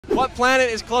What planet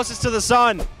is closest to the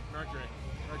sun? Mercury.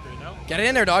 Mercury, no? Get it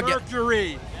in there, dog.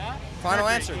 Mercury. Yeah? Final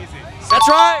answer. Easy. That's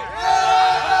right.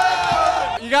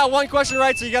 You got one question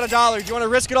right, so you got $1. Do you want to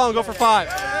risk it all and go for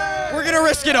 5? We're going to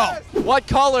risk it all. What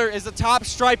color is the top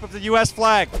stripe of the U.S.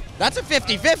 flag? That's a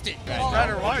 50-50. Red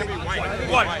or white?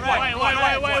 White.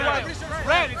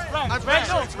 Red. It's red.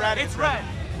 It's red. It's red.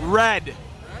 Red.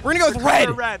 We're going to go with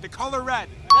red. Red. The color red.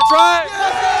 That's right.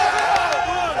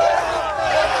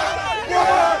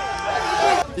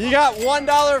 You got $1,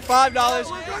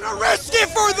 $5. We're going to risk it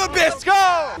for the Let's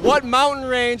go. What mountain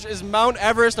range is Mount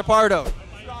Everest a part of?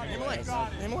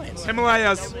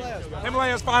 Himalayas.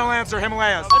 Himalayas. Final answer.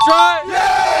 Himalayas. That's right.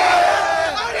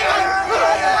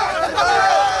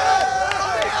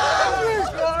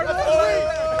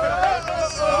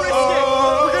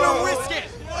 We're going to risk it.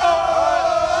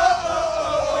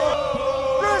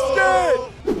 Risk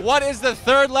it. What is the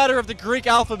third letter of the Greek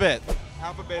alphabet?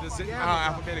 Alphabet is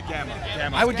alphabet of gamma.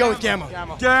 Gamma. I would go with gamma.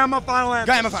 Gamma. Final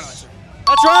answer. Gamma final answer.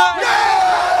 That's right.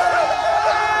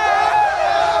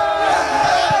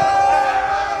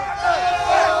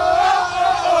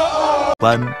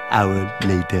 One hour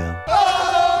later.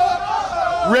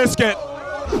 Risk it.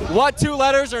 What 2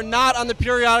 letters are not on the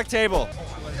periodic table?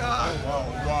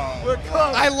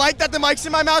 I like that the mic's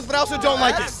in my mouth, but I also don't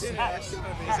like it. Is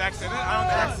X in it?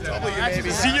 I don't think X is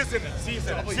in it. Z is in it. Z is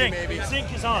in it. Zinc.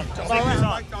 Zinc is on. W is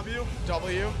on.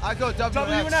 W. I go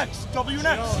W and X. W and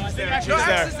X. X is there.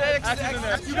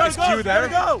 You gotta go. Q there.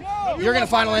 You're going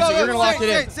to final answer. You're going to lock it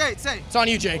in. Say it. It's on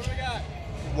you, Jake.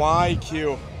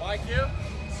 YQ.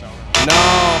 No.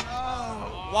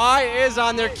 Y is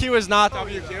on there. Q is not.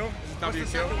 WQ.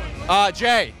 WQ.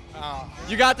 J.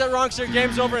 You got that wrong, so your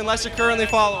game's over unless you're currently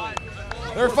following.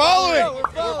 They're following.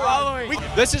 We're following.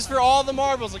 This is for all the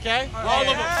marbles, okay? All of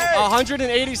them.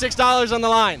 $186 on the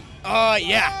line.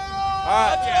 Yeah.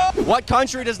 All right. What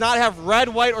country does not have red,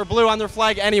 white, or blue on their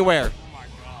flag anywhere?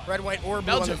 Red, white, or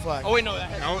blue on the flag. Oh, wait, no.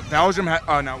 Belgium has,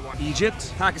 no, one.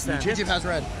 Egypt? Pakistan. Egypt has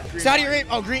red. Saudi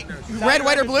Arabia, oh, green. Red,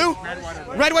 white, or blue?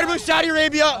 Red, white, or blue, Saudi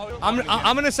Arabia. I'm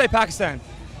going to say Pakistan.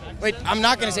 Wait, I'm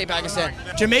not going to say Pakistan.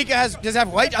 Jamaica does it have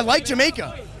white? I like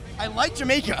Jamaica. I like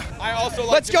Jamaica. I also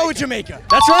like Let's go with Jamaica.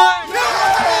 That's right.